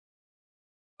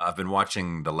I've been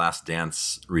watching The Last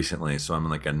Dance recently, so I'm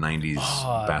in like a 90s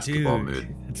basketball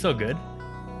mood. It's so good.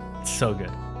 It's so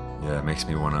good. Yeah, it makes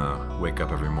me want to wake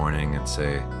up every morning and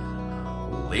say,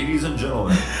 ladies and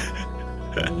gentlemen,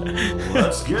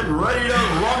 let's get ready to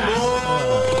rumble!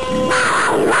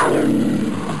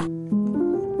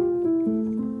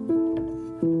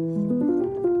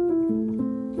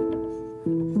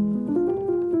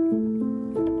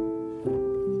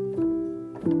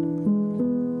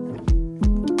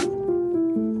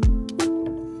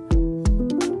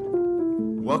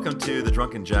 Welcome to The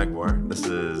Drunken Jaguar. This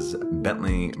is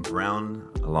Bentley Brown.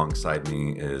 Alongside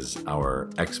me is our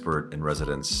expert in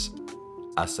residence,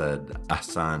 Asad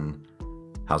Ahsan.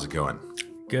 How's it going?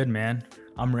 Good, man.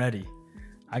 I'm ready.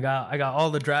 I got all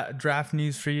the draft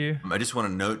news for you. I just want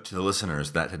to note to the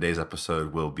listeners that today's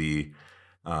episode will be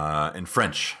in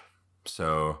French.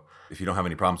 So if you don't have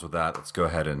any problems with that, let's go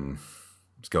and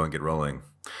get rolling.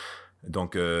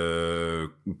 Donc, Clévon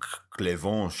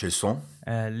Chesson.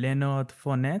 Lénard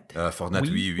Fournette. Fournette,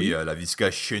 oui. La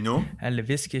Visca Chenot. Le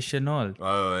Visca Chenol.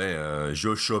 Ouais,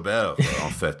 Joe Chaubert,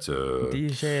 en fait.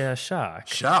 DJ Shark.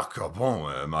 Shark,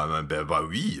 bon, bah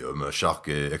oui, Shark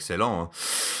est excellent.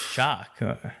 Shark.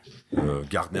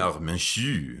 Gardner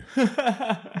Minshew.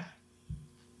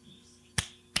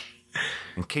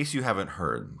 In case you haven't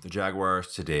heard, the Jaguars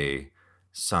today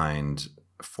signed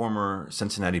former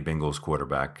Cincinnati Bengals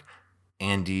quarterback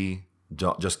Andy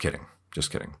Just kidding.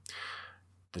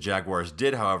 The Jaguars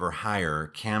did, however, hire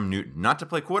Cam Newton not to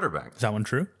play quarterback. Is that one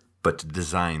true? But to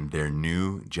design their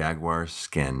new Jaguar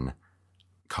skin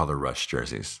color rush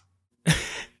jerseys.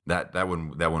 that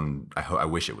one. I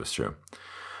wish it was true.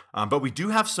 But we do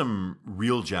have some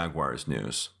real Jaguars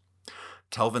news.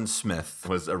 Telvin Smith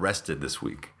was arrested this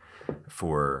week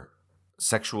for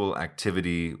sexual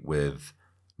activity with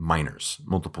minors,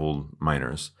 multiple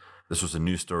minors. This was a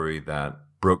news story that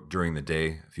broke during the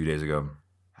day a few days ago.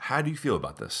 How do you feel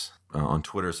about this? On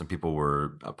Twitter, some people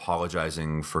were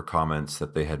apologizing for comments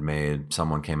that they had made.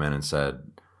 Someone came in and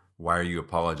said, "Why are you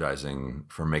apologizing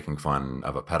for making fun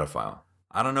of a pedophile?"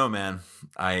 I don't know, man.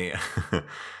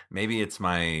 Maybe it's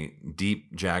my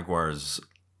deep Jaguars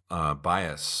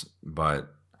bias,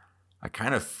 but I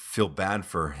kind of feel bad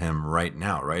for him right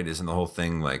now, right? Isn't the whole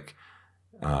thing like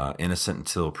innocent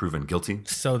until proven guilty?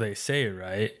 So they say,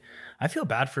 right? I feel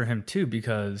bad for him too,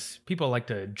 because people like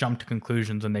to jump to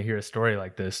conclusions when they hear a story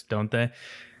like this, don't they?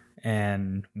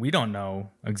 And we don't know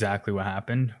exactly what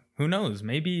happened. Who knows?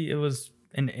 Maybe it was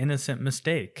an innocent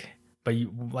mistake. But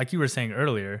like you were saying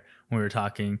earlier when we were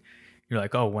talking, you're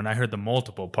like, oh, when I heard the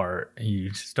multiple part,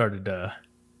 you started to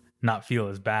not feel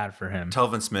as bad for him.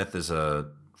 Telvin Smith is a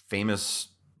famous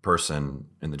person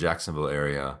in the Jacksonville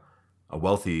area, a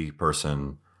wealthy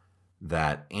person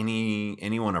that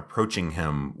anyone approaching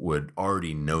him would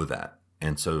already know that.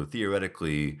 And so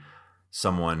theoretically,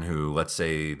 someone who, let's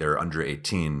say they're under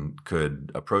 18,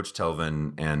 could approach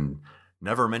Telvin and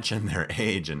never mention their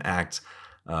age and act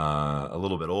a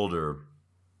little bit older.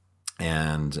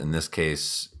 And in this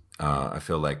case, I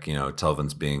feel like,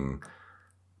 Telvin's being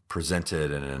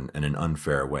presented in an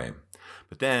unfair way.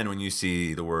 But then when you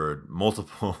see the word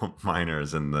multiple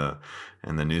minors in the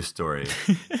news story,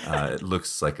 it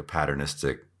looks like a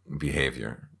patternistic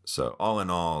behavior. So all in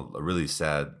all, a really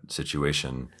sad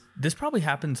situation. This probably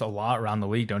happens a lot around the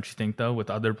league, don't you think, though, with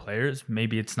other players?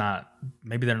 Maybe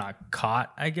they're not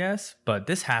caught, I guess, but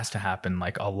this has to happen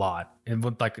like a lot and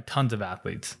with like tons of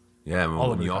athletes. Yeah,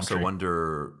 and you also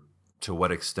wonder to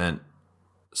what extent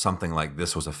something like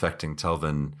this was affecting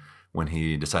Telvin when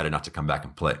he decided not to come back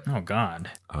and play. Oh, God.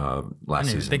 Last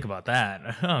season. Think about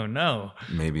that. Oh, no.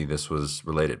 Maybe this was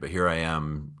related, but here I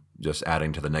am just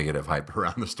adding to the negative hype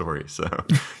around the story, so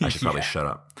I should probably shut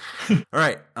up. All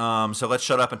right, so let's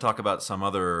shut up and talk about some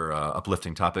other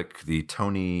uplifting topic, the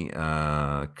Tony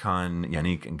Khan,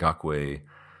 Yannick Ngakoue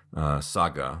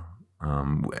saga.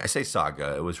 I say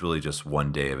saga, it was really just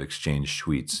one day of exchange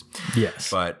tweets.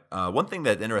 Yes. But one thing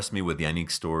that interests me with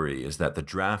Yannick's story is that the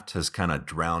draft has kind of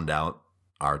drowned out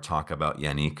our talk about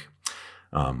Yannick.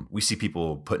 We see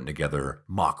people putting together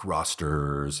mock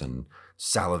rosters and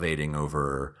salivating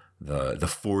over the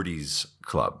 40s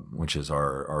club, which is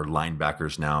our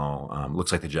linebackers now.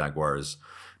 Looks like the Jaguars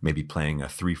may be playing a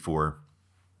 3-4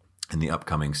 in the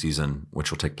upcoming season,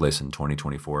 which will take place in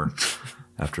 2024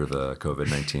 after the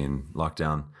COVID-19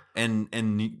 lockdown. And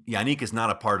Yannick is not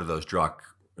a part of those jock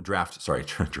draft.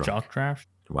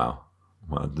 Wow.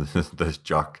 Well, the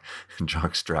jock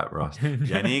strap roster.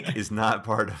 Yannick is not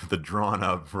part of the drawn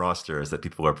up rosters that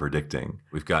people are predicting.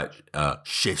 We've got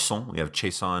Chesson. We have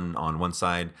Chesson on one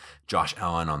side, Josh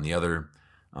Allen on the other,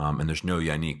 and there's no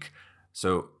Yannick.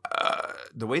 So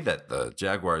the way that the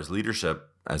Jaguars leadership,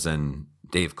 as in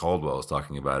Dave Caldwell is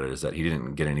talking about it, is that he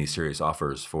didn't get any serious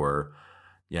offers for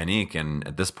Yannick. And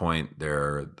at this point,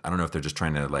 I don't know if they're just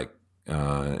trying to like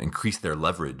increase their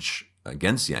leverage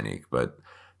against Yannick, but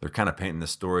they're kind of painting the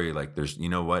story like there's, you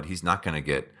know what, he's not going to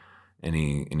get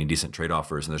any decent trade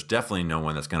offers. And there's definitely no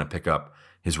one that's going to pick up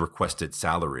his requested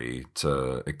salary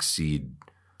to exceed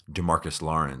DeMarcus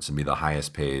Lawrence and be the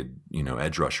highest paid,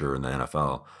 edge rusher in the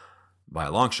NFL by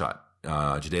a long shot.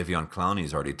 Jadeveon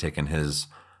Clowney's already taken his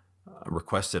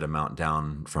requested amount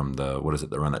down from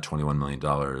around that $21 million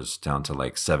down to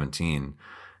like 17.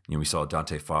 We saw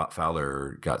Dante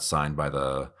Fowler got signed by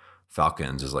the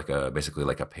Falcons as basically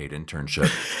like a paid internship.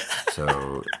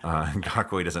 So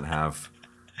Ngakoue doesn't have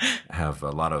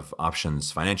a lot of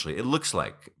options financially, it looks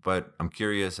like. But I'm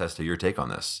curious as to your take on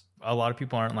this. A lot of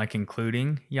people aren't like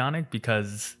including Yannick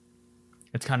because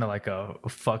it's kind of like a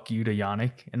fuck you to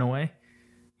Yannick in a way.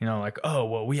 Like, oh,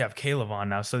 well, we have Caleb on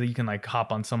now, so that you can like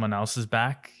hop on someone else's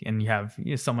back and you have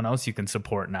someone else you can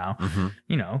support now,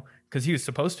 because he was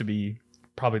supposed to be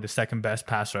probably the second best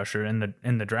pass rusher in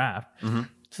the draft. Mm-hmm.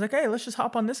 It's like, hey, let's just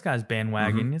hop on this guy's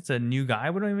bandwagon. Mm-hmm. It's a new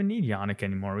guy. We don't even need Yannick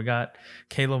anymore. We got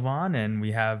Caleb on and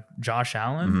we have Josh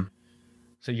Allen. Mm-hmm.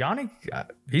 So Yannick,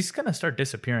 he's going to start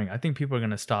disappearing. I think people are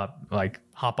going to stop, like,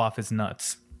 hop off his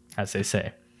nuts, as they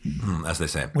say. As they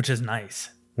say. Which is nice.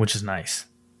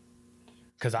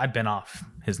 Because I've been off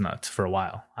his nuts for a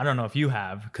while. I don't know if you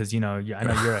have, because I know you're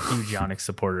a huge Yannick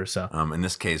supporter. So in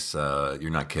this case, you're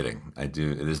not kidding. I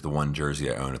do. It is the one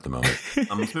jersey I own at the moment.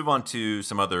 Let's move on to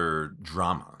some other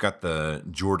drama. Got the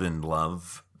Jordan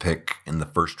Love pick in the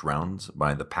first round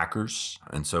by the Packers.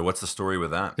 And so what's the story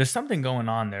with that? There's something going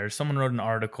on there. Someone wrote an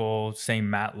article saying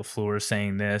Matt LaFleur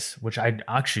saying this, which I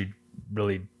actually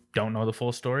really don't know the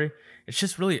full story. It's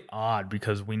just really odd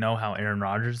because we know how Aaron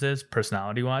Rodgers is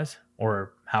personality-wise,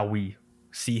 or how we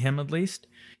see him at least.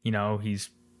 He's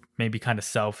maybe kind of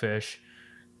selfish.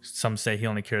 Some say he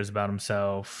only cares about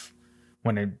himself.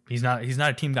 He's not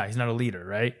a team guy. He's not a leader,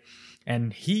 right?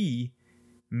 And he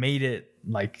made it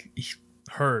like he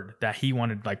heard that he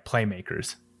wanted like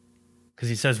playmakers, because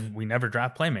he says we never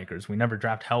draft playmakers. We never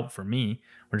draft help for me.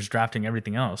 We're just drafting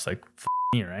everything else. Like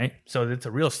me, right? So it's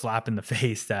a real slap in the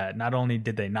face that not only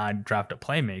did they not draft a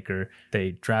playmaker,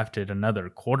 they drafted another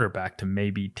quarterback to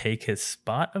maybe take his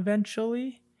spot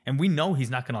eventually. And we know he's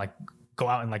not going to like go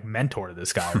out and like mentor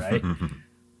this guy, right?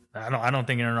 I don't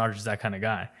think Aaron Rodgers is that kind of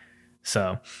guy.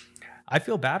 So I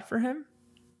feel bad for him,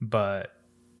 but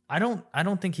I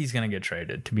don't think he's going to get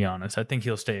traded, to be honest. I think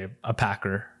he'll stay a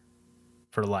Packer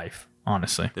for life,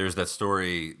 honestly. There's that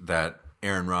story that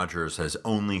Aaron Rodgers has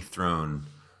only thrown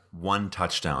one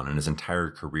touchdown in his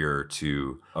entire career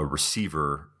to a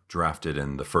receiver drafted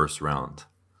in the first round.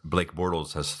 Blake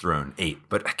Bortles has thrown 8,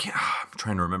 but I'm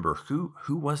trying to remember who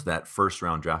was that first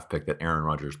round draft pick that Aaron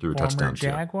Rodgers threw a touchdown to.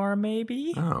 Jaguar,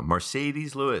 maybe? Oh,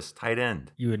 Mercedes Lewis, tight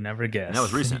end. You would never guess. And that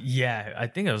was recent. Yeah, I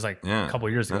think it was like a couple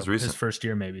of years ago. That was recent. His first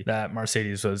year, maybe. That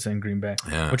Mercedes was in Green Bay,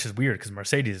 which is weird because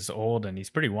Mercedes is old and he's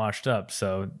pretty washed up.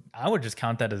 So I would just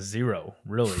count that as 0,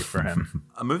 really, for him.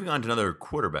 Moving on to another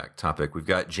quarterback topic, we've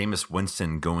got Jameis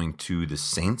Winston going to the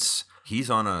Saints.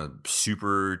 He's on a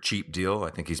super cheap deal.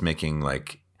 I think he's making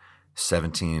like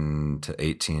 $17 to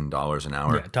 $18 an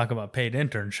hour. Yeah, talk about paid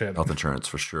internship. Health insurance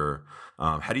for sure.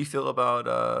 How do you feel about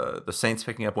the Saints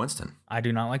picking up Winston? I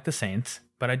do not like the Saints,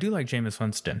 but I do like Jameis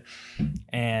Winston.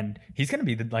 And he's going to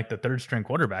be the third string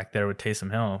quarterback there with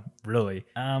Taysom Hill, really.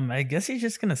 I guess he's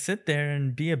just going to sit there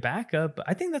and be a backup.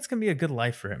 I think that's going to be a good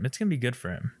life for him. It's going to be good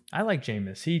for him. I like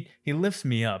Jameis. He lifts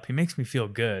me up. He makes me feel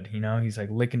good. He's like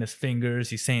licking his fingers.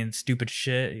 He's saying stupid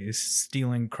shit. He's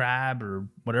stealing crab or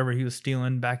whatever he was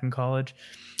stealing back in college.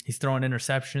 He's throwing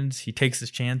interceptions. He takes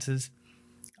his chances.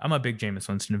 I'm a big Jameis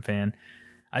Winston fan.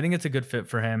 I think it's a good fit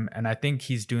for him, and I think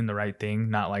he's doing the right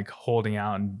thing, not like holding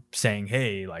out and saying,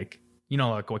 hey, like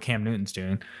what Cam Newton's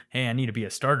doing. Hey, I need to be a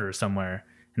starter somewhere.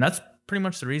 And that's pretty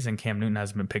much the reason Cam Newton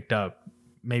hasn't been picked up.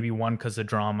 Maybe 1, because of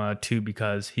drama, 2,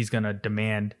 because he's going to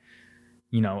demand,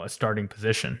 a starting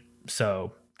position.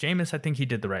 So Jameis, I think he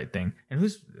did the right thing. And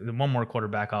who's one more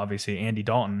quarterback, obviously, Andy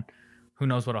Dalton. Who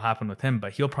knows what'll happen with him,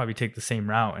 but he'll probably take the same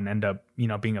route and end up,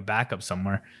 being a backup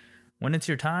somewhere. When it's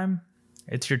your time,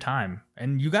 it's your time.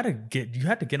 And you have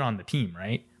to get on the team,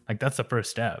 right? Like that's the first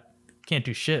step. You can't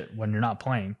do shit when you're not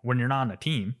playing, when you're not on a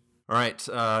team. All right.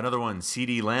 Another one,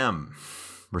 CeeDee Lamb,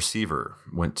 receiver,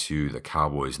 went to the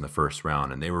Cowboys in the first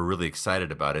round, and they were really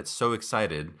excited about it. So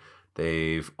excited,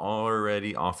 they've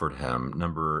already offered him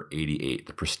number 88,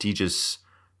 the prestigious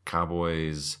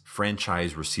Cowboys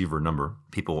franchise receiver number.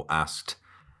 People asked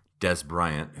Des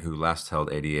Bryant, who last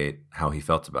held 88, how he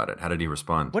felt about it. How did he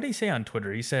respond? What did he say on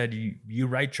Twitter? He said, you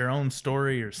write your own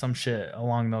story or some shit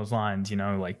along those lines,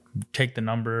 like take the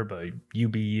number, but you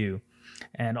be you.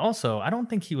 And also, I don't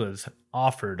think he was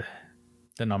offered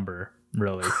the number,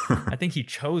 really. I think he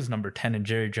chose number 10 and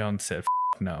Jerry Jones said,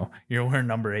 no, you're wearing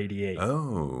number 88.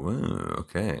 Oh,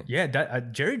 okay. Yeah,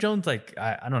 Jerry Jones,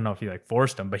 I don't know if he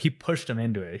forced him, but he pushed him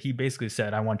into it. He basically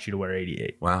said, I want you to wear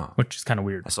 88. Wow. Which is kind of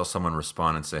weird. I saw someone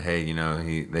respond and say, hey,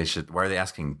 they should, why are they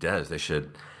asking Des? They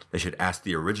should ask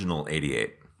the original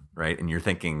 88, right? And you're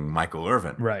thinking Michael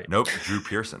Irvin. Right. Nope, Drew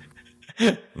Pearson.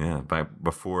 Yeah,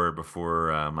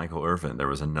 before Michael Irvin, there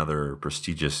was another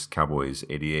prestigious Cowboys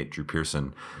 88, Drew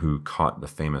Pearson, who caught the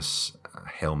famous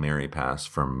Hail Mary pass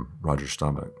from Roger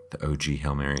Staubach, the OG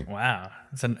Hail Mary. Wow,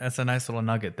 that's a nice little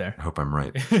nugget there. I hope I'm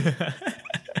right.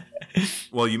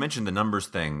 Well, you mentioned the numbers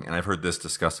thing, and I've heard this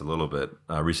discussed a little bit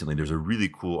recently. There's a really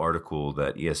cool article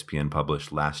that ESPN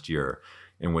published last year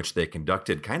in which they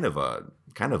conducted kind of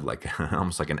like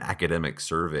almost like an academic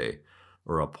survey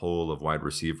or a poll of wide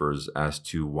receivers as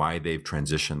to why they've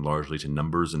transitioned largely to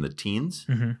numbers in the teens.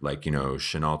 Mm-hmm. Like,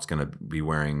 Chenault's going to be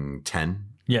wearing 10.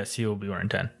 Yes, he will be wearing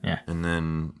 10. Yeah. And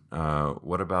then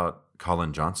what about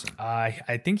Colin Johnson?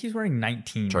 I think he's wearing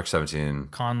 19. Chuck 17.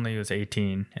 Conley was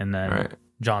 18, and then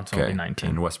Johnson will be 19.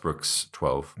 And Westbrook's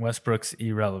 12. Westbrook's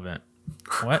irrelevant.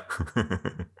 What?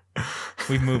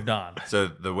 We've moved on. So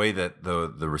the way that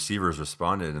the receivers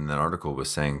responded in that article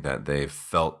was saying that they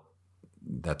felt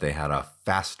that they had a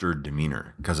faster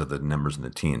demeanor because of the numbers in the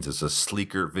teens. It's a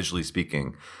sleeker, visually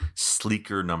speaking,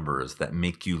 sleeker numbers that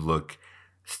make you look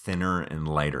thinner and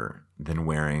lighter than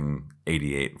wearing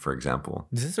 88, for example.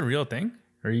 Is this a real thing?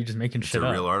 Or are you just making shit up?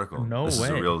 It's a real article. No way. This is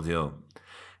a real deal.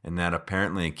 And that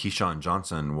apparently Keyshawn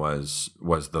Johnson was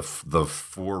the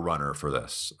forerunner for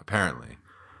this, apparently.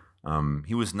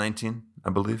 He was 19, I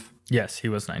believe. Yes, he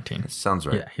was 19. It sounds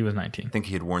right. Yeah, he was 19. I think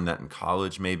he had worn that in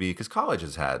college, maybe, because college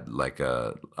has had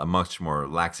a much more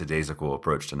lackadaisical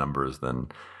approach to numbers than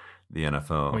the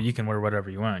NFL. Well, you can wear whatever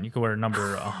you want. You can wear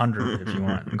number 100 if you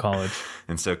want in college.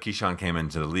 And so Keyshawn came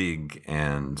into the league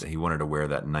and he wanted to wear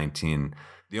that 19.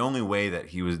 The only way that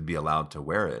he would be allowed to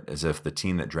wear it is if the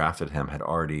team that drafted him had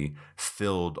already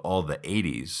filled all the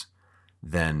 80s.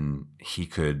 Then he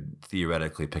could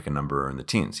theoretically pick a number in the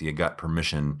teens. He had got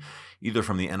permission either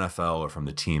from the NFL or from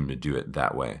the team to do it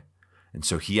that way. And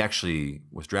so he actually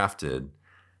was drafted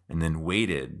and then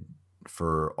waited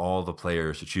for all the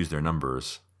players to choose their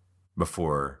numbers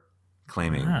before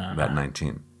claiming that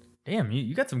 19. Damn,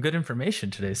 you got some good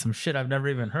information today. Some shit I've never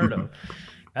even heard of.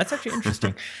 That's actually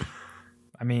interesting.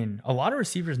 I mean, a lot of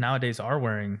receivers nowadays are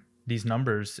wearing these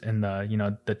numbers in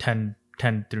the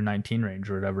 10 through 19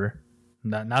 range or whatever.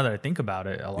 Now that I think about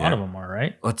it, a lot of them are,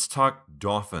 right? Let's talk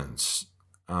Dolphins.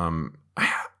 I'm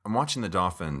watching the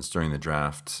Dolphins during the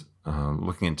draft,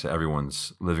 looking into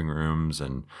everyone's living rooms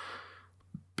and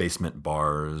basement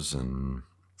bars and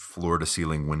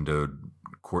floor-to-ceiling windowed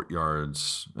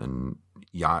courtyards and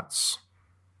yachts.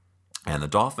 And the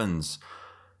Dolphins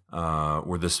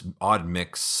were this odd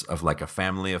mix of like a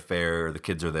family affair. The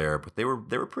kids are there, but they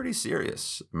were pretty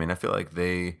serious. I mean, I feel like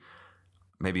they...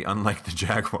 Maybe unlike the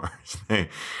Jaguars,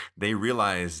 they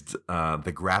realized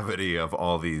the gravity of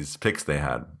all these picks they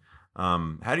had.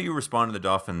 How do you respond to the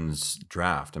Dolphins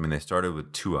draft? I mean, they started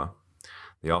with Tua.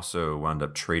 They also wound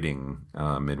up trading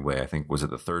midway. I think, was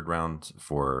it the third round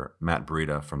for Matt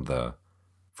Breida from the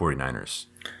 49ers?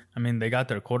 I mean, they got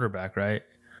their quarterback, right?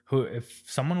 Who, if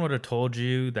someone would have told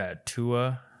you that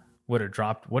Tua would have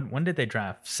dropped, when did they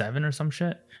draft? 7 or some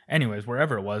shit? Anyways,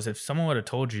 wherever it was, if someone would have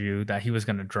told you that he was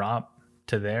going to drop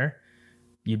to there,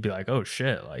 you'd be like, oh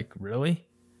shit, like really?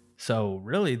 So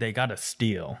really they got a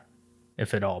steal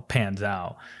if it all pans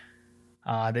out.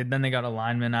 Then they got a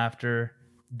lineman after.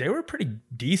 They were pretty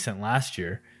decent last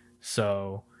year.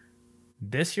 So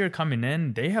this year coming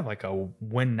in, they have like a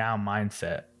win now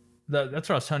mindset. That's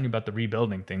what I was telling you about the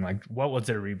rebuilding thing. Like, what was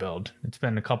their rebuild? It's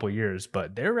been a couple years,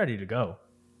 but they're ready to go.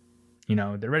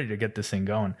 They're ready to get this thing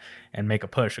going and make a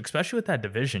push, especially with that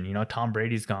division. Tom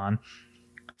Brady's gone.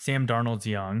 Sam Darnold's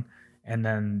young, and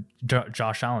then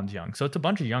Josh Allen's young. So it's a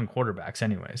bunch of young quarterbacks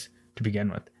anyways to begin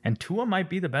with. And Tua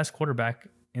might be the best quarterback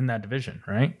in that division,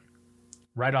 right?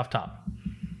 Right off top.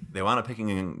 They wound up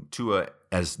picking Tua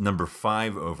as number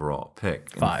 5 overall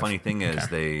pick. And the funny thing is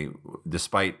they,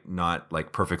 despite not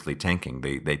like perfectly tanking,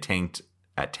 they tanked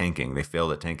at tanking. They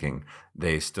failed at tanking.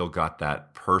 They still got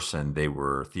that person they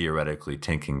were theoretically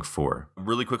tanking for.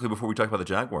 Really quickly before we talk about the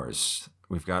Jaguars,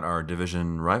 we've got our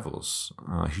division rivals.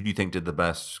 Who do you think did the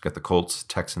best? Got the Colts,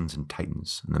 Texans, and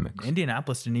Titans in the mix.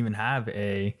 Indianapolis didn't even have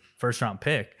a first-round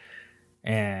pick.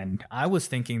 And I was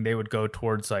thinking they would go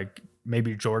towards like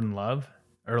maybe Jordan Love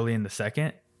early in the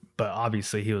second, but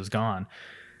obviously he was gone.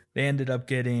 They ended up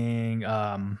getting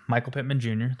Michael Pittman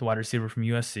Jr., the wide receiver from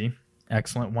USC.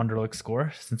 Excellent Wonderlic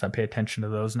score, since I pay attention to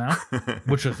those now,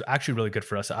 which was actually really good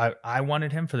for us. I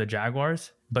wanted him for the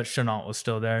Jaguars, but Chenault was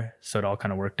still there, so it all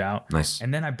kind of worked out. Nice.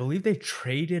 And then I believe they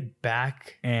traded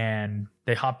back and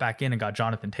they hopped back in and got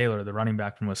Jonathan Taylor, the running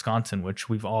back from Wisconsin, which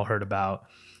we've all heard about.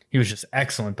 He was just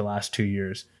excellent the last 2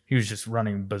 years. He was just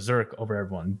running berserk over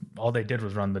everyone. All they did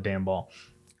was run the damn ball.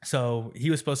 So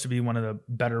he was supposed to be one of the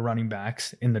better running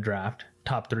backs in the draft,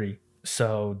 top 3.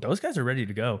 So those guys are ready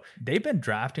to go. They've been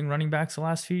drafting running backs the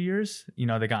last few years. You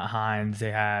know, they got Hines,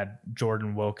 they had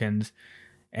Jordan Wilkins,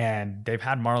 and they've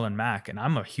had Marlon Mack. And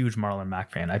I'm a huge Marlon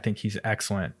Mack fan. I think he's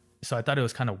excellent. So I thought it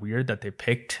was kind of weird that they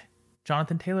picked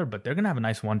Jonathan Taylor, but they're going to have a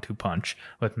nice 1-2 punch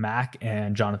with Mack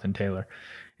and Jonathan Taylor.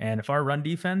 And if our run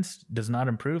defense does not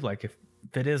improve, like if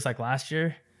it is like last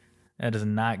year, that is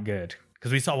not good.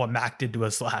 Because we saw what Mack did to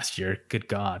us last year. Good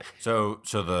God. So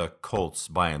the Colts,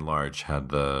 by and large, had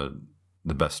the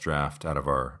best draft out of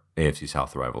our AFC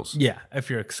South rivals. Yeah,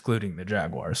 if you're excluding the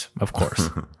Jaguars, of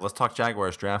course. Let's talk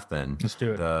Jaguars draft then. Let's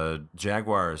do it. The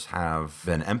Jaguars have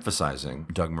been emphasizing,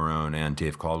 Doug Marrone and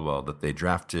Dave Caldwell, that they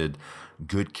drafted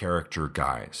good character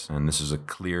guys. And this is a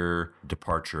clear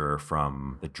departure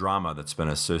from the drama that's been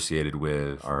associated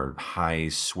with our high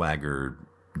swaggered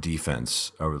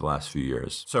defense over the last few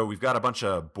years. So we've got a bunch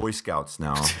of Boy Scouts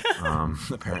now,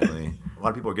 apparently. A lot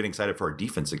of people are getting excited for our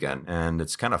defense again. And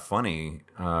it's kind of funny.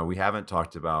 We haven't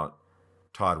talked about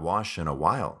Todd Wash in a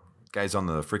while. Guy's on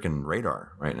the freaking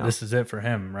radar right now. This is it for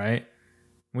him, right?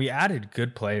 We added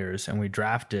good players and we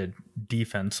drafted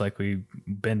defense like we've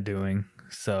been doing.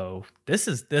 So this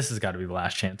has got to be the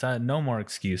last chance. No more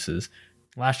excuses.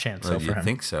 Last chance for him. You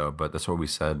think so, but that's what we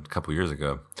said a couple years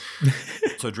ago.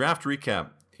 So draft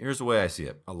recap. Here's the way I see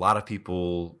it. A lot of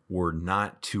people were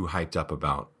not too hyped up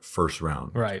about first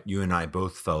round. Right. You and I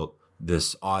both felt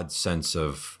this odd sense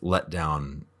of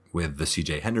letdown with the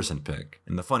CJ Henderson pick.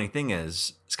 And the funny thing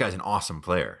is, this guy's an awesome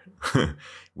player.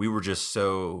 We were just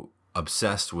so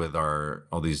obsessed with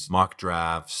all these mock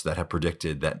drafts that have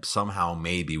predicted that somehow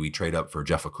maybe we trade up for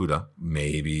Jeff Okudah,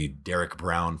 maybe Derek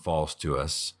Brown falls to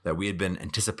us, that we had been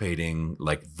anticipating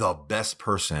like the best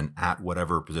person at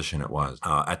whatever position it was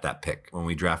at that pick. When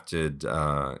we drafted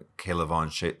Caleb Von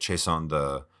Chason,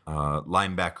 the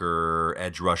linebacker,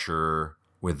 edge rusher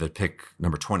with the pick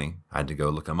number 20, I had to go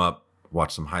look him up,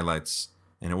 watch some highlights.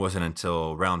 And it wasn't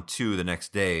until round 2 the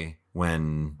next day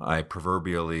when I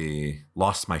proverbially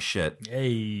lost my shit.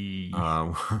 Hey.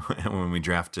 When we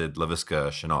drafted Laviska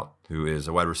Shenault, who is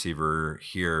a wide receiver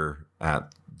here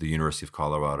at the University of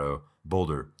Colorado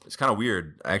Boulder. It's kind of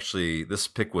weird. Actually, this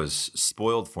pick was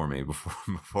spoiled for me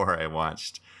before I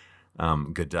watched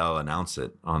Goodell announce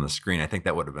it on the screen. I think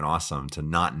that would have been awesome to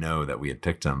not know that we had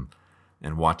picked him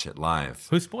and watch it live.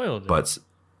 Who spoiled it? But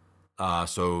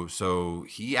so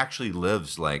he actually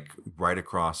lives like right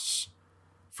across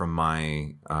from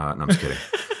my no, I'm just kidding.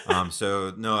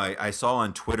 I saw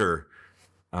on Twitter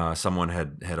someone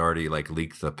had already like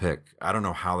leaked the pick. I don't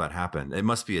know how that happened. It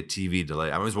must be a TV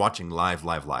delay. I was watching live.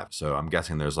 So I'm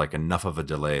guessing there's like enough of a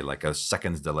delay, like a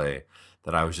second's delay,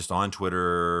 that I was just on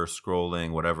Twitter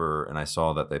scrolling, whatever, and I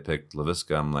saw that they picked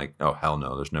Laviska. I'm like, oh hell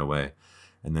no, there's no way.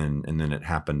 And then it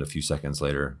happened a few seconds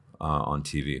later on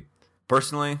TV.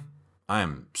 Personally, I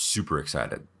am super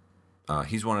excited.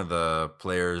 He's one of the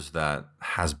players that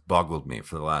has boggled me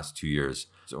for the last 2 years.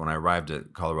 So when I arrived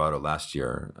at Colorado last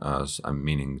year, I'm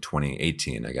meaning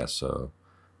 2018, I guess, so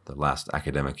the last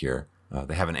academic year,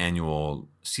 they have an annual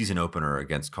season opener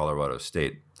against Colorado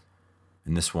State.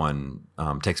 And this one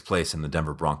takes place in the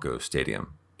Denver Broncos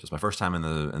Stadium. Just my first time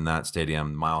in that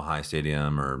stadium, Mile High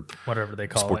Stadium or whatever they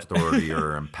call Sports it. Authority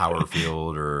or Empower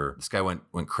Field. Or this guy went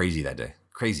crazy that day.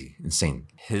 Crazy, insane.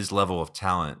 His level of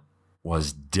talent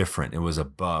was different. It was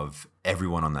above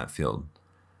everyone on that field.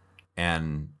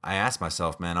 And I asked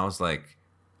myself, man, I was like,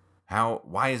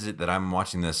 why is it that I'm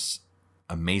watching this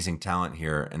amazing talent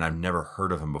here and I've never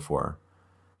heard of him before?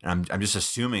 And I'm just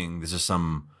assuming this is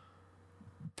some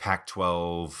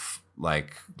Pac-12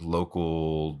 like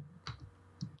local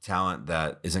talent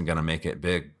that isn't going to make it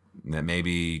big. That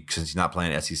maybe since he's not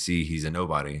playing SEC, he's a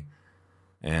nobody.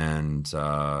 And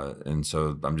so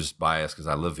I'm just biased because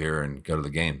I live here and go to the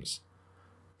games.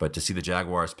 But to see the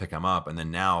Jaguars pick him up, and then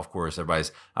now, of course,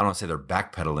 everybody's, I don't want to say they're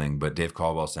backpedaling, but Dave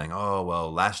Caldwell saying, oh,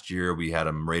 well, last year we had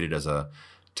him rated as a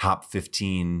top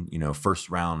 15, first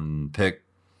round pick,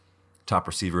 would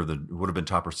have been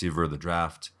top receiver of the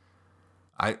draft.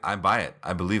 I buy it.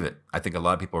 I believe it. I think a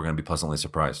lot of people are going to be pleasantly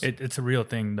surprised. It's a real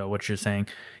thing, though, what you're saying.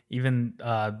 Even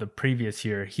the previous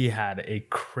year, he had a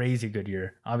crazy good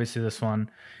year. Obviously, this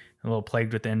one, a little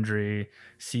plagued with injury.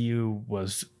 CU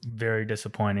was very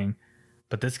disappointing.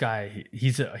 But this guy,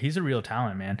 he's a real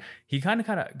talent, man. He kind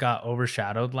of got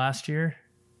overshadowed last year.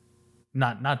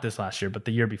 Not this last year, but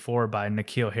the year before by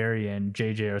N'Keal Harry and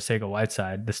JJ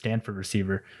Arcega-Whiteside, the Stanford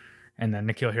receiver, and then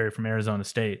N'Keal Harry from Arizona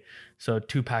State. So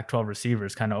 2 Pac-12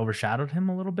 receivers kind of overshadowed him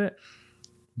a little bit.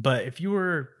 But if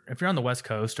you're on the West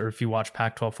Coast or if you watch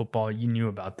Pac-12 football, you knew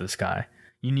about this guy.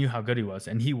 You knew how good he was.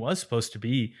 And he was supposed to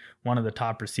be one of the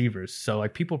top receivers. So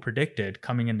like people predicted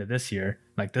coming into this year,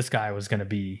 like this guy was going to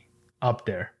be up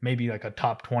there, maybe like a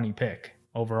top 20 pick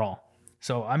overall.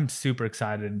 So I'm super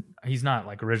excited. He's not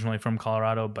like originally from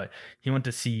Colorado, but he went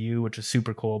to CU, which is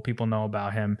super cool. People know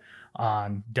about him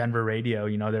on Denver radio.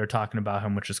 You know, they're talking about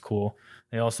him, which is cool.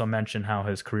 They also mentioned how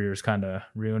his career is kind of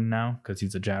ruined now because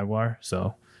he's a Jaguar.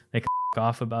 So they can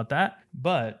off about that.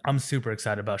 But I'm super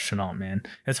excited about Shenault, man.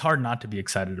 It's hard not to be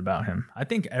excited about him. I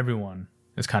think everyone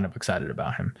is kind of excited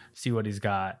about him. See what he's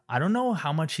got. I don't know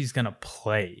how much he's going to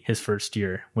play his first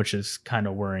year, which is kind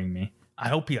of worrying me. I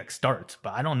hope he starts,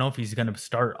 but I don't know if he's going to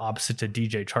start opposite to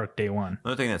DJ Chark day one.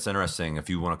 Another thing that's interesting,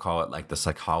 if you want to call it like the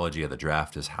psychology of the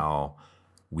draft, is how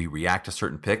we react to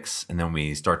certain picks and then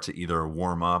we start to either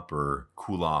warm up or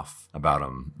cool off about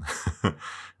them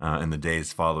in the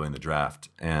days following the draft.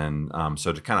 And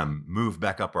so to kind of move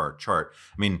back up our chart,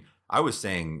 I mean, I was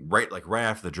saying right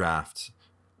after the draft,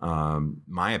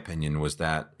 my opinion was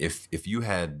that if you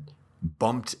had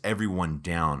bumped everyone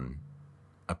down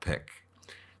a pick,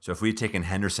 so if we had taken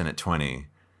Henderson at 20,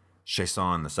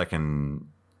 Chaisson the second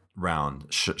round,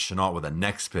 Shenault with the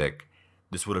next pick,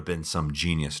 this would have been some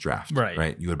genius draft,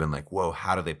 right? You would have been like, whoa,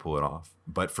 how do they pull it off?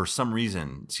 But for some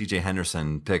reason, CJ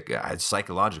Henderson pick,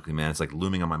 psychologically, man, it's like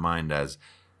looming on my mind as,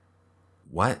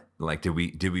 what? Like, did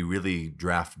we really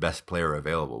draft best player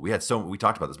available? We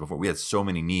talked about this before. We had so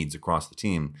many needs across the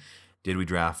team. Did we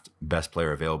draft best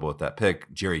player available at that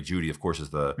pick? Jerry Jeudy, of course, is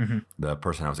the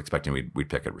person I was expecting we'd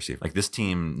pick at receiver. Like this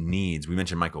team needs, we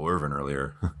mentioned Michael Irvin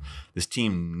earlier. This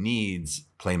team needs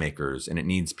playmakers and it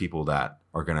needs people that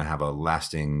are going to have a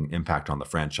lasting impact on the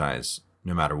franchise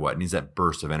no matter what. It needs that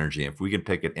burst of energy. If we can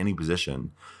pick at any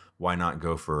position, why not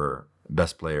go for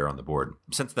best player on the board?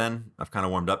 Since then, I've kind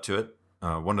of warmed up to it.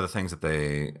 One of the things that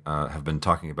they have been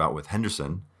talking about with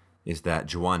Henderson is that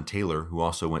Jawaan Taylor, who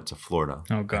also went to Florida,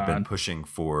 had been pushing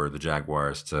for the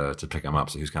Jaguars to pick him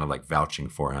up. So he was kind of like vouching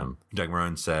for him. Doug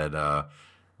Marrone said,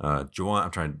 Jawaan,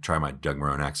 I'm trying to try my Doug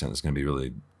Marrone accent. It's going to be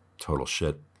really total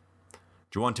shit.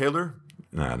 Jawaan Taylor?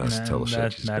 Nah, that's total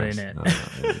shit. That ain't it. No,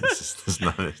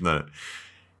 it's not it.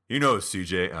 You know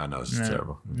CJ. No, this is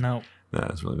terrible. No. Nah,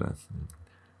 it's really bad.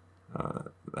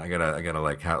 I gotta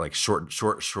like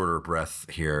shorter breath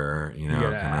here. You know, you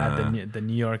gotta add the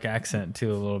New York accent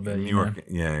too a little bit. New York,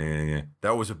 yeah.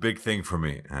 That was a big thing for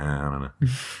me. I don't know.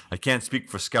 I can't speak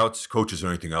for scouts, coaches, or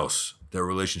anything else. Their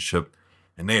relationship,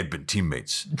 and they had been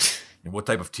teammates. And what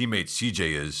type of teammate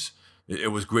CJ is,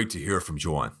 it was great to hear from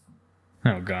Jawaan.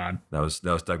 Oh God, that was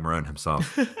Doug Marrone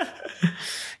himself.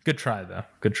 Good try, though.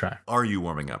 Good try. Are you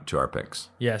warming up to our picks?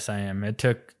 Yes, I am. It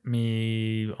took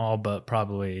me all but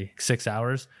probably 6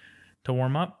 hours to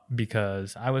warm up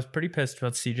because I was pretty pissed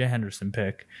about CJ Henderson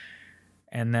pick.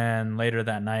 And then later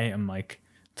that night, I'm like,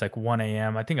 it's like 1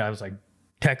 a.m. I think I was like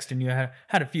texting you. I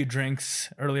had a few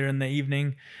drinks earlier in the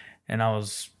evening, and I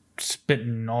was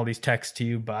spitting all these texts to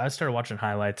you. But I started watching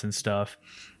highlights and stuff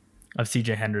of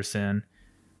CJ Henderson.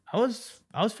 I was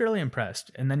fairly impressed.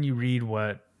 And then you read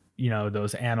what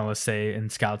those analysts say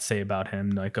and scouts say about him,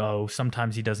 like, oh,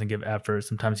 sometimes he doesn't give effort,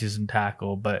 sometimes he doesn't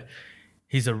tackle, but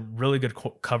he's a really good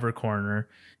cover corner.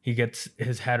 He gets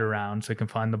his head around so he can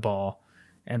find the ball.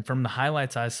 And from the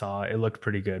highlights I saw, it looked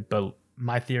pretty good. But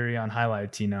my theory on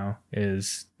highlights,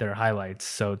 is they're highlights.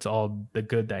 So it's all the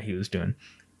good that he was doing.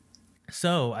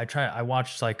 So I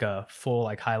watched like a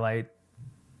full highlight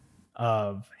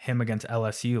of him against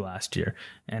LSU last year.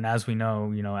 And as we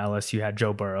know, LSU had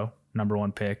Joe Burrow, number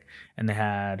 1 pick, and they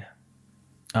had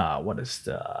what is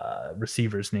the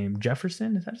receiver's name?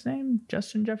 Jefferson? Is that his name?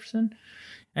 Justin Jefferson?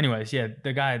 Anyways, yeah,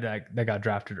 the guy that got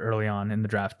drafted early on in the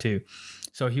draft too.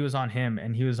 So he was on him,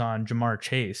 and he was on Jamar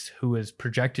Chase, who is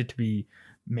projected to be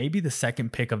maybe the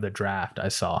 2nd pick of the draft I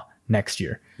saw next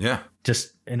year. Yeah.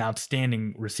 Just an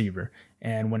outstanding receiver.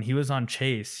 And when he was on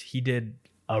Chase, he did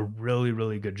a really,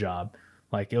 really good job.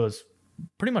 Like, it was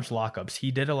pretty much lockups.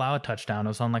 He did allow a touchdown. It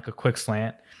was on like a quick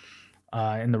slant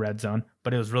in the red zone,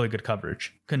 but it was really good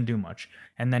coverage. Couldn't do much.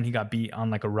 And then he got beat on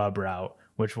like a rub route,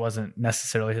 which wasn't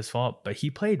necessarily his fault, but he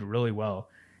played really well.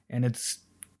 And it's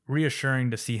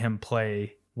reassuring to see him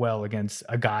play well against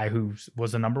a guy who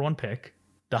was the number one pick,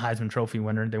 the Heisman Trophy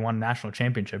winner. They won a national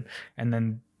championship. And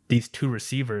then these two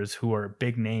receivers who are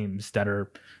big names that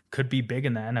could be big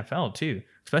in the NFL too,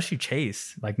 especially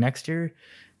Chase. Like next year,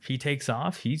 if he takes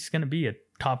off, he's going to be a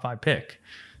top 5 pick.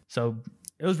 So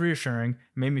it was reassuring. It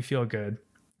made me feel good.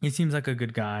 He seems like a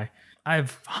good guy.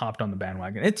 I've hopped on the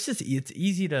bandwagon. It's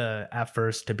easy to, at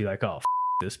first, to be like, oh,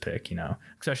 this pick,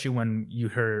 especially when you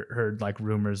heard like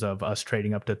rumors of us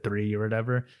trading up to 3 or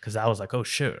whatever. Cause I was like, oh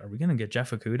shit, are we going to get Jeff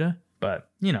Okudah? But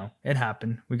it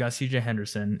happened. We got CJ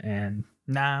Henderson and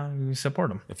now we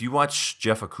support him. If you watch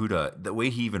Jeff Okudah, the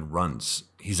way he even runs,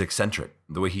 he's eccentric.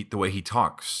 The way he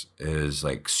talks is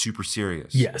like super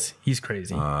serious. Yes, he's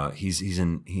crazy. He's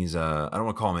I don't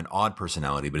want to call him an odd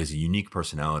personality, but he's a unique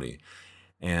personality.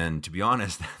 And to be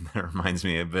honest, that reminds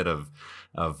me a bit of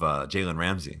Jalen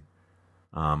Ramsey.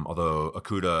 Although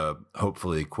Okudah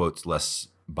hopefully quotes less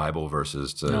Bible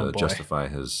verses to justify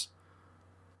his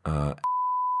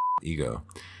ego.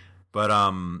 But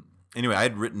anyway, I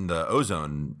had written the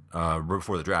Ozone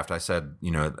before the draft. I said,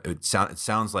 it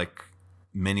sounds like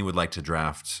many would like to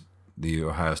draft the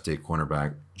Ohio State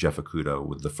cornerback Jeff Okudah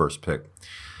with the first pick.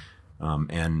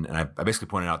 And I basically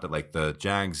pointed out that like the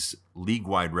Jags'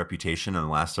 league-wide reputation in the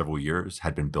last several years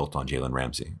had been built on Jalen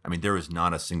Ramsey. I mean, there is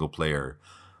not a single player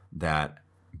that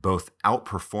both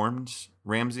outperformed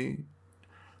Ramsey,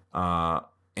 but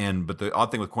the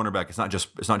odd thing with cornerback, it's not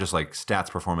just like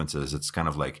stats performances. It's kind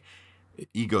of like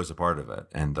ego's a part of it,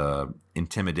 and the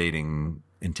intimidation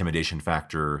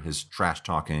factor, his trash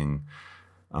talking,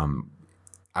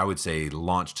 I would say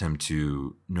launched him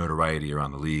to notoriety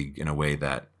around the league in a way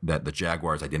that the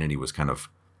Jaguars' identity was kind of,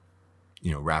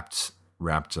 wrapped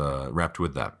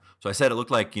with that. So I said it looked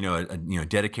like a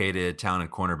dedicated, talented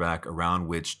cornerback around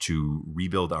which to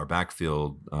rebuild our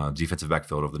backfield, defensive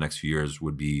backfield over the next few years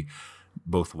would be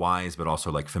both wise but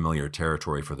also like familiar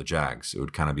territory for the Jags. It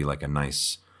would kind of be like a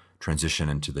nice transition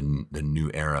into the new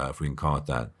era, if we can call it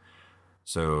that.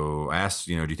 So I asked,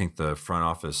 do you think the front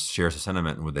office shares the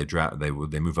sentiment, and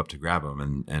would they move up to grab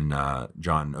him? And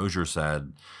John Oehser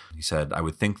said, I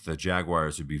would think the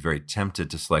Jaguars would be very tempted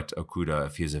to select Okudah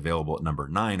if he is available at number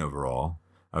 9 overall.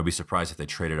 I would be surprised if they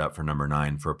traded up for number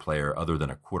 9 for a player other than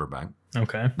a quarterback.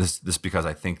 Okay. This because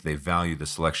I think they value the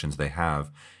selections they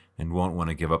have and won't want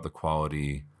to give up the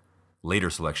quality later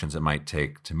selections it might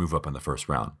take to move up in the first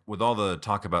round. With all the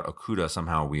talk about Okudah,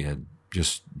 somehow we had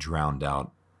just drowned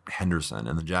out Henderson,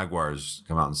 and the Jaguars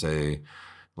come out and say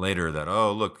later that,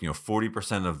 oh, look,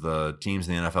 40% of the teams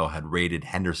in the NFL had rated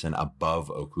Henderson above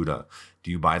Okudah.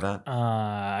 Do you buy that?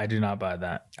 I do not buy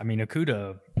that. I mean,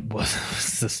 Okudah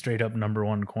was the straight up number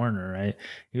 1 corner, right?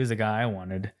 He was the guy I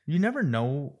wanted. You never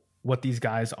know what these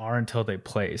guys are until they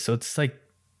play. So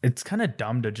it's kind of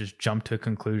dumb to just jump to a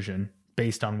conclusion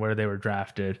based on where they were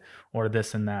drafted or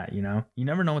this and that, You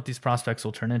never know what these prospects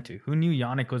will turn into. Who knew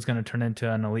Yannick was going to turn into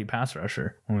an elite pass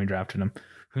rusher when we drafted him?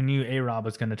 Who knew A-Rob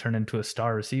was going to turn into a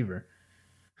star receiver?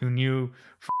 Who knew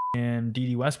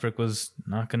D.D. Westbrook was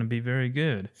not going to be very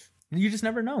good? You just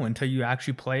never know until you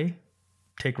actually play,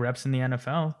 take reps in the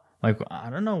NFL. Like, I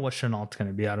don't know what Chenault's going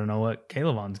to be. I don't know what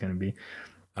Calebon's going to be.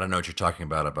 I don't know what you're talking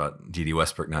about D.D.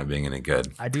 Westbrook not being any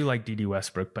good. I do like D.D.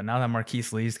 Westbrook, but now that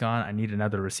Marquise Lee's gone, I need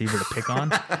another receiver to pick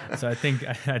on. So I think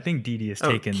D.D. is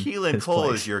taken. Keelan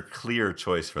Cole is your clear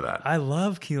choice for that. I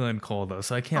love Keelan Cole though,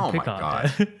 so I can't pick on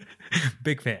that.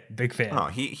 Big fan. Oh,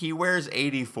 he wears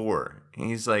 84.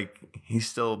 He's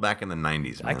still back in the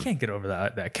 90s. Man. I can't get over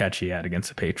that catch he had against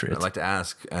the Patriots. I'd like to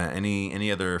ask any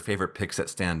other favorite picks that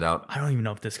stand out. I don't even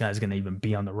know if this guy's going to even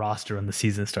be on the roster when the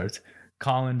season starts.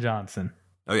 Colin Johnson.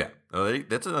 Oh, yeah. Oh,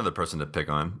 that's another person to pick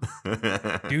on.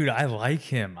 Dude, I like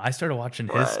him. I started watching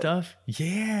his stuff.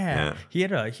 Yeah. He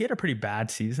had a pretty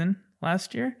bad season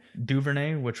last year.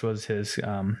 Duvernay, which was his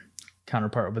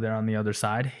counterpart over there on the other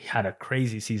side, he had a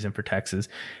crazy season for Texas.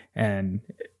 And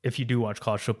if you do watch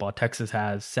college football, Texas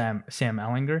has Sam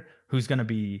Ehlinger, who's going to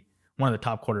be one of the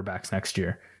top quarterbacks next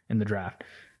year in the draft.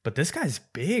 But this guy's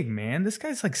big, man. This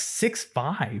guy's like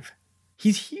 6'5".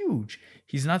 He's huge.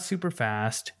 He's not super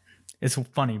fast. It's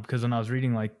funny because when I was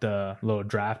reading like the little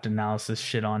draft analysis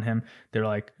shit on him, they're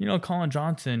like, Colin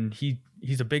Johnson,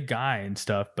 he's a big guy and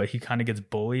stuff, but he kind of gets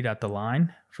bullied at the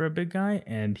line for a big guy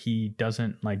and he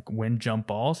doesn't like win jump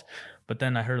balls. But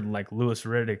then I heard like Louis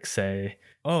Riddick say,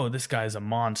 oh, this guy's a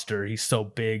monster. He's so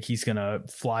big. He's going to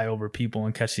fly over people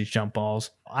and catch these jump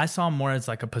balls. I saw him more as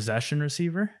like a possession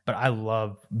receiver, but I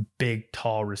love big,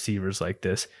 tall receivers like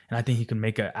this. And I think he can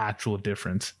make an actual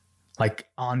difference like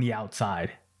on the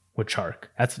outside with Chark.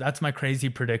 That's my crazy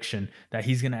prediction that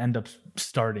he's going to end up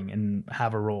starting and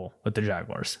have a role with the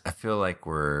Jaguars. I feel like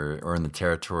we're in the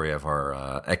territory of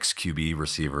our ex-QB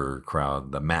receiver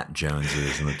crowd, the Matt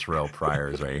Joneses and the Terrell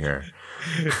Pryors right here.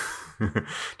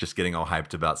 Just getting all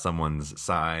hyped about someone's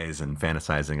size and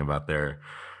fantasizing about their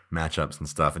matchups and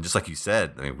stuff. And just like you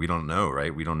said, I mean, we don't know,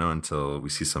 right? We don't know until we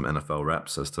see some NFL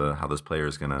reps as to how this player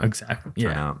is going to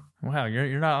turn out. Wow,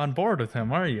 you're not on board with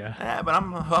him, are you? Yeah, but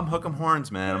I'm hook 'em horns,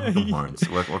 man. I'm hook 'em horns.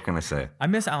 What can I say? I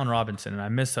miss Allen Robinson, and I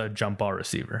miss a jump ball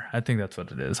receiver. I think that's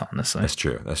what it is, honestly. That's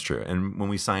true. That's true. And when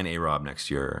we sign A-Rob next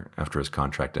year, after his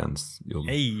contract ends, you'll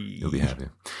be happy.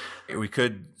 We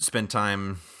could spend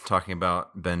time talking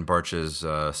about Ben Bartch's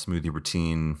smoothie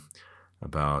routine,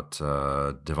 about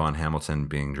Devon Hamilton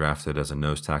being drafted as a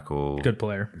nose tackle. Good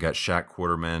player. Got Shaq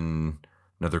Quarterman,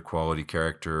 another quality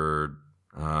character.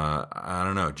 I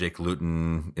don't know. Jake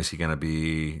Luton, is he going to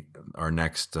be our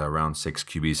next round 6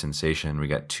 QB sensation? We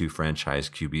got 2 franchise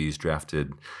QBs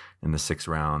drafted in the 6th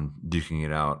round, duking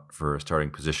it out for a starting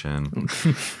position.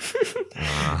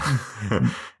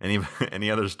 Any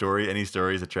other story? Any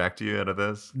stories attract you out of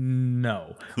this?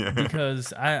 No,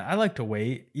 because I like to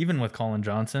wait. Even with Colin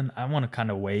Johnson, I want to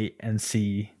kind of wait and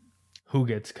see who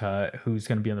gets cut, who's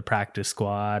going to be on the practice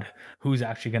squad, who's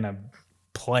actually going to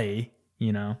play.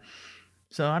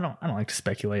 So I don't like to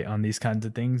speculate on these kinds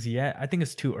of things yet. I think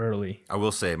it's too early. I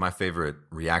will say my favorite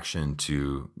reaction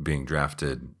to being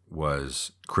drafted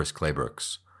was Chris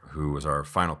Claybrooks, who was our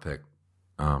final pick,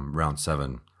 round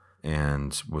 7,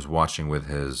 and was watching with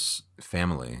his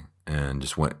family and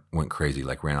just went crazy,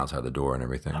 like ran outside the door and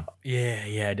everything.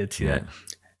 Yeah, I did see that.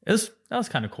 That was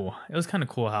kind of cool. It was kind of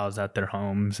cool how I was at their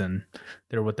homes and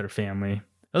they're with their family.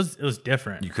 It was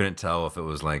different. You couldn't tell if it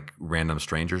was like random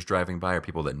strangers driving by or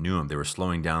people that knew him. They were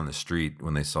slowing down the street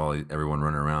when they saw everyone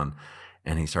running around.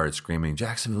 And he started screaming,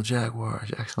 Jacksonville Jaguars,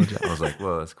 Jacksonville Jaguars. I was like,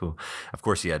 whoa, that's cool. Of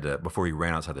course, he had to, before he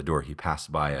ran outside the door, he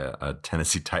passed by a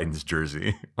Tennessee Titans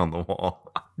jersey on the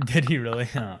wall. Did he really?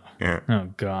 Oh, yeah. Oh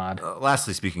God.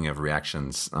 Lastly, speaking of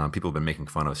reactions, people have been making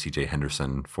fun of CJ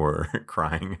Henderson for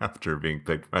crying after being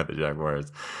picked by the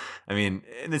Jaguars. I mean,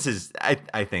 this is,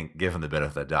 I think, given the benefit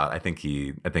of the doubt, I think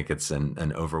it's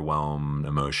an overwhelmed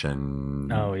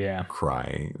emotion. Oh yeah.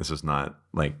 Cry. This is not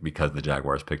like because the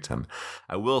Jaguars picked him.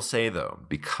 I will say though,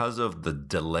 because of the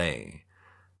delay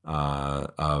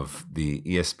of the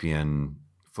ESPN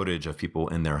footage of people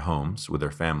in their homes with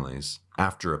their families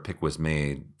after a pick was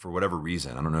made, for whatever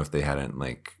reason, I don't know if they hadn't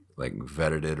like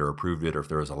vetted it or approved it, or if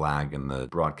there was a lag in the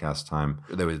broadcast time.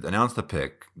 They would announce the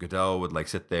pick. Goodell would like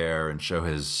sit there and show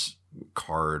his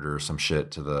card or some shit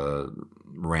to the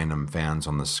random fans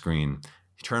on the screen.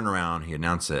 He turned around, he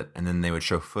announced it, and then they would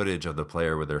show footage of the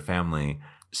player with their family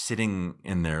sitting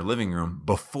in their living room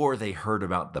before they heard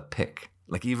about the pick.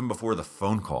 Like even before the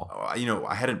phone call.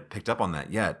 I hadn't picked up on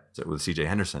that yet with CJ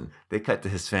Henderson. They cut to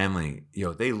his family.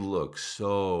 They look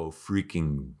so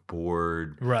freaking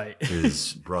bored. Right.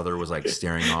 His brother was like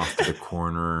staring off to the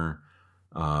corner.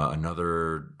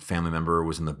 Another family member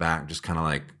was in the back just kind of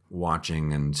like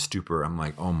watching in stupor. I'm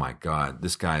like, oh my God,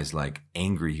 this guy's like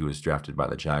angry he was drafted by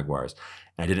the Jaguars.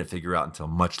 And I didn't figure out until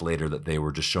much later that they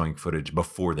were just showing footage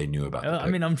before they knew about it. I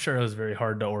mean, I'm sure it was very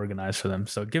hard to organize for them.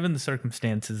 So given the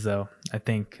circumstances, though, I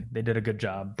think they did a good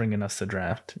job bringing us the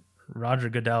draft. Roger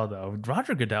Goodell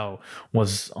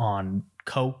was on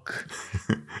coke.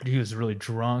 He was really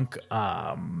drunk.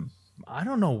 I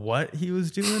don't know what he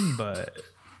was doing, but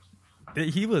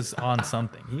he was on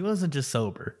something. He wasn't just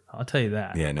sober. I'll tell you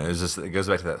that. Yeah, no, it goes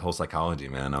back to that whole psychology,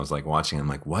 man. I was like watching him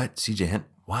like, what? CJ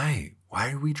why?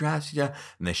 Why are we draft CJ?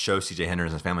 And they show CJ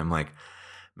Henderson's family. I'm like,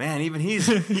 man, even he's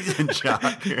in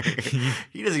shock.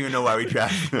 He doesn't even know why we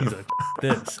drafted him. He's like,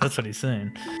 this. That's what he's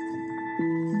saying.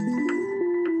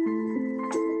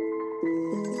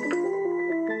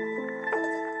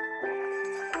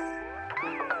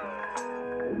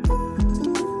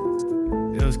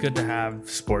 It was good to have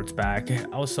sports back.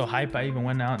 I was so hyped, I even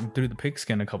went out and threw the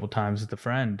pigskin a couple times with a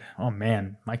friend. Oh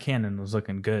man, my cannon was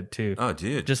looking good too. Oh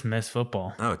dude, just missed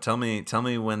football. Oh, tell me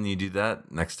when you do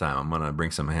that next time. I'm gonna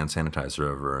bring some hand sanitizer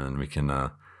over and we can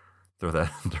throw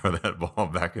that ball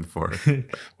back and forth.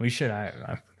 We should.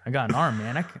 I got an arm,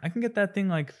 man. I can get that thing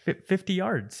like 50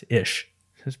 yards ish.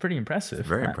 It's pretty impressive.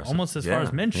 Very impressive. Almost as far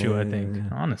as Minshew, I think. Yeah.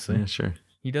 Honestly, yeah, sure.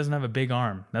 He doesn't have a big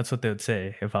arm. That's what they would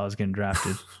say if I was getting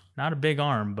drafted. Not a big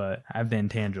arm, but I have the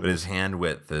intangibles. But his hand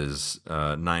width is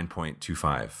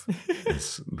 9.25.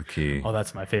 Is the key. Oh,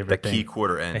 that's my favorite thing. The key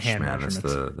quarter inch, man. That's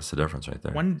the difference right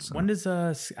there. When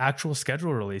does actual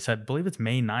schedule release? I believe it's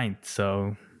May 9th,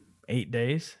 so 8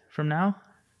 days from now.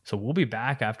 So we'll be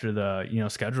back after the,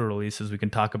 schedule releases. We can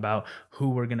talk about who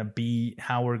we're going to beat,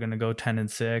 how we're going to go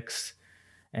 10-6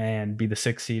 and be the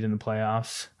 6th seed in the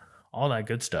playoffs, all that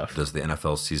good stuff. Does the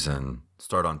NFL season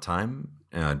start on time?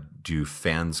 Do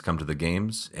fans come to the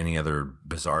games? Any other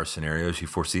bizarre scenarios you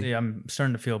foresee? Yeah, I'm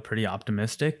starting to feel pretty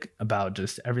optimistic about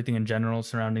just everything in general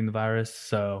surrounding the virus.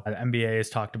 So the NBA has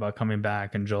talked about coming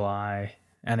back in July.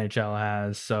 NHL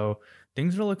has. So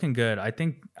things are looking good. I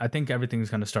think everything's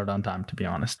going to start on time, to be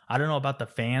honest. I don't know about the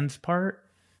fans part.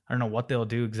 I don't know what they'll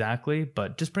do exactly,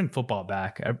 but just bring football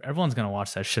back. Everyone's going to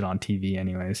watch that shit on TV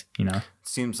anyways, It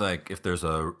seems like if there's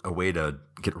a way to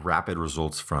get rapid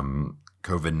results from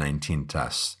COVID-19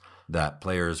 tests, that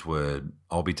players would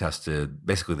all be tested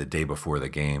basically the day before the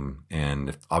game.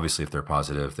 And obviously if they're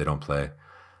positive, they don't play.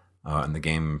 And the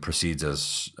game proceeds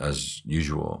as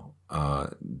usual.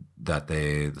 That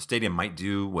the stadium might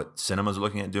do what cinemas are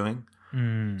looking at doing.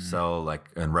 Sell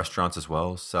and restaurants as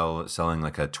well, selling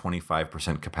like a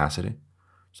 25% capacity.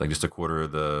 It's like just a quarter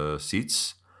of the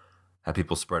seats, have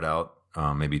people spread out,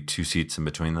 maybe 2 seats in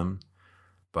between them.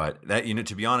 But that,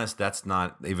 to be honest, that's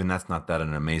not that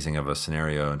an amazing of a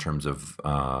scenario in terms of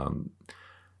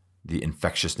the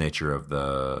infectious nature of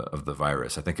the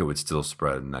virus. I think it would still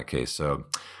spread in that case. So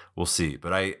we'll see.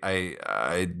 But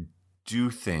I do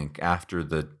think after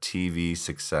the TV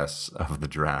success of the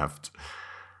draft,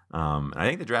 I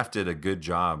think the draft did a good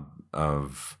job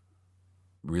of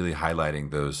really highlighting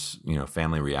those,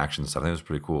 family reaction stuff. I think it was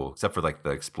pretty cool, except for like the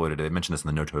exploitative. I mentioned this in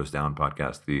the No Toes Down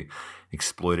podcast, the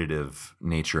exploitative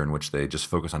nature in which they just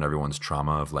focus on everyone's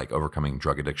trauma of like overcoming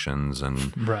drug addictions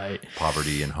and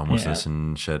poverty and homelessness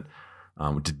and shit.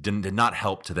 Did not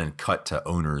help to then cut to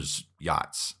owners'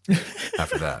 yachts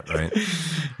after that, right?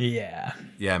 Yeah,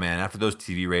 man. After those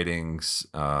TV ratings,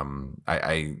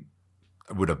 I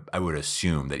would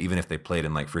assume that even if they played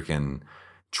in like freaking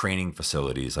training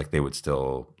facilities, like they would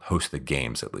still host the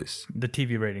games at least. The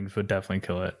TV ratings would definitely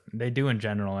kill it. They do in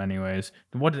general anyways.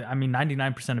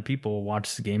 99% of people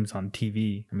watch the games on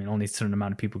TV. Only a certain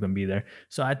amount of people can be there.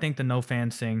 So I think the no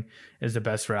fans thing is the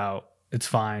best route. It's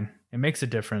fine. It makes a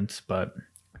difference, but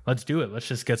let's do it. Let's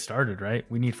just get started, right?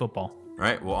 We need football. All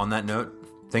right. Well, on that note,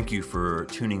 thank you for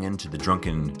tuning in to the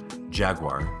Drunken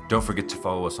Jaguar. Don't forget to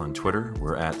follow us on Twitter.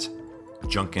 We're at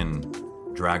Junkin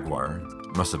Dragwar.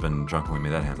 Must have been drunk when we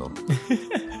made that handle.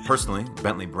 Personally,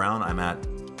 Bentley Brown, I'm at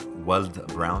Weld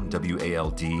Brown,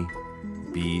 WALDBROWN.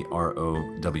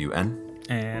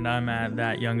 And I'm at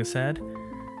That Young Said.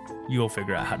 You'll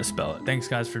figure out how to spell it. Thanks,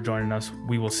 guys, for joining us.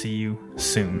 We will see you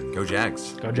soon. Go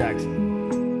Jags. Go Jags.